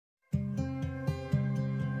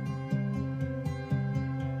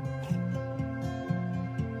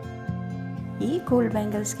ये gold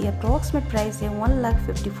bangles की approximate price है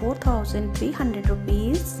 1,54,300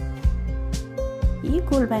 रुपीज़। ये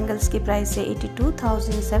गोल्ड बैंगल्स की प्राइस है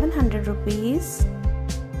 82,700 रुपीज़।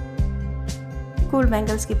 गोल्ड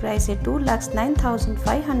बैंगल्स की प्राइस है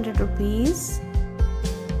 2,09,500 रुपीज़।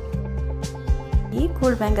 ये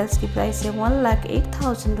गोल्ड बैंगल्स की प्राइस है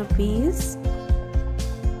 1,08,000 रुपीज़।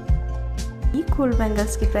 ये गोल्ड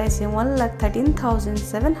बैंगल्स की प्राइस है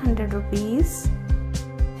 1,13,700 रुपीज़।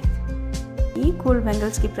 ये गोल्ड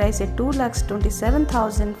बैंगल्स की प्राइस है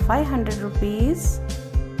 2,27,500 रुपीज़।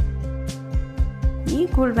 ये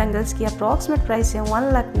गोल्ड बैंगल्स की अप्रॉक्सीमेट प्राइस है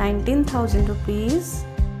 1,19,000 रुपीज़।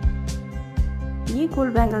 ये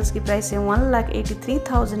गोल्ड बैंगल्स की प्राइस है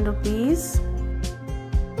 1,83,000 रुपीज़।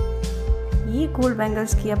 ये गोल्ड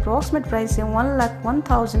बैंगल्स की अप्रॉक्सीमेट प्राइस है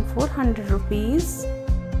 1,01,400 रुपीज़।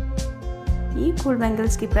 ये गोल्ड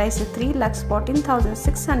बैंगल्स की प्राइस है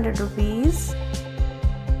 3,14,600 रुपीज़।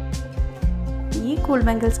 ये गोल्ड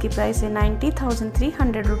बैंगल्स की प्राइस है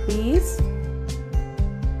 90,300 रुपीज़।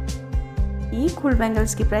 ये गोल्ड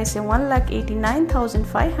बैंगल्स की प्राइस है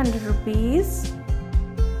 1,89,500 रुपीज़।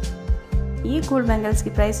 ये गोल्ड बैंगल्स की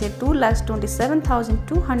प्राइस है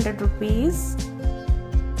 2,27,200 रुपीज़।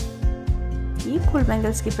 ये गोल्ड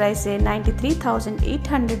बैंगल्स की प्राइस है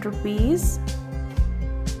 93,800 रुपीज़।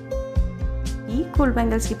 ये गोल्ड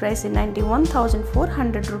बैंगल्स की प्राइस है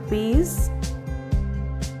 91,400 रुपीज़।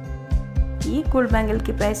 ये गोल्ड बैंगल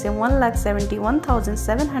की प्राइस है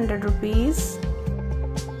 1,71,700 रुपीज़।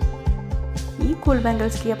 ये गोल्ड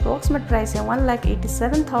बैंगल्स की अप्रॉक्सीमेट प्राइस है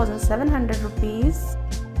 1,87,700 रुपीज़।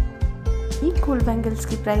 ये गोल्ड बैंगल्स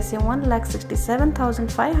की प्राइस है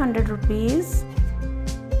 1,67,500 रुपीज़।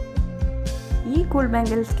 ये गोल्ड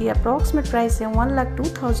बैंगल्स की अप्रॉक्सीमेट प्राइस है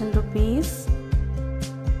 1,02,000 रुपीज़।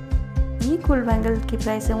 ये गोल्ड बैंगल की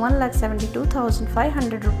प्राइस है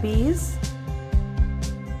 1,72,500 रुपीज़।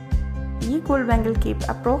 ये गोल्ड बैंगल की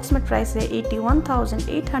अप्रॉक्सीमेट प्राइस है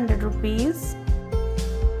 81,800 रुपीज़।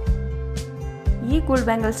 ये गोल्ड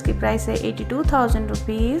बैंगल्स की प्राइस है 82,000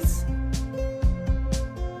 रुपीज़।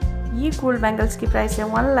 ये गोल्ड बैंगल्स की प्राइस है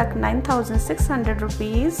 1,09,600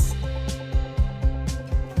 रुपीज़।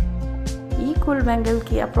 ये गोल्ड बैंगल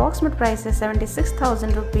की अप्रॉक्सीमेट प्राइस है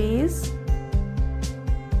 76,000 रुपीज़।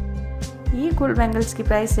 ये गोल्ड बैंगल्स की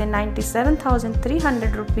प्राइस है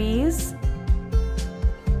 97,300 रुपीज़।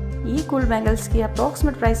 ये गोल्ड बैंगल्स की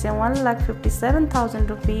अप्रॉक्सीमेट प्राइस है 1,57,000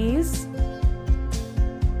 रुपीज़।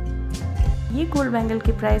 ये गोल्ड बैंगल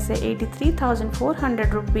की प्राइस है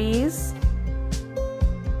 83,400 रुपीज़।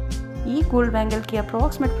 ये गोल्ड बैंगल की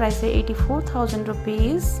अप्रॉक्सीमेट प्राइस है 84,000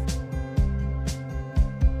 रुपीज़।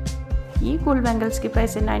 ये गोल्ड बैंगल्स की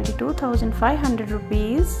प्राइस है 92,500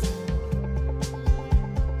 रुपीज़।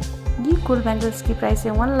 ये गोल्ड बैंगल्स की प्राइस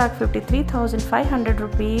है 1,53,500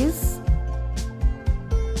 रुपीज़।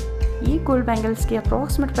 ये गोल्ड बैंगल्स की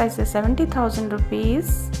अप्रॉक्सीमेट प्राइस है 70,000 रुपीज़।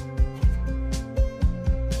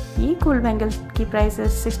 ये गोल्ड बैंगल की प्राइस है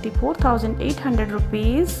 64,800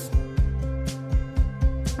 रुपीज़।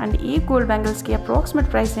 एंड ये गोल्ड बैंगल्स की अप्रॉक्सीमेट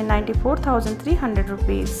प्राइस है 94,300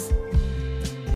 रुपीज़।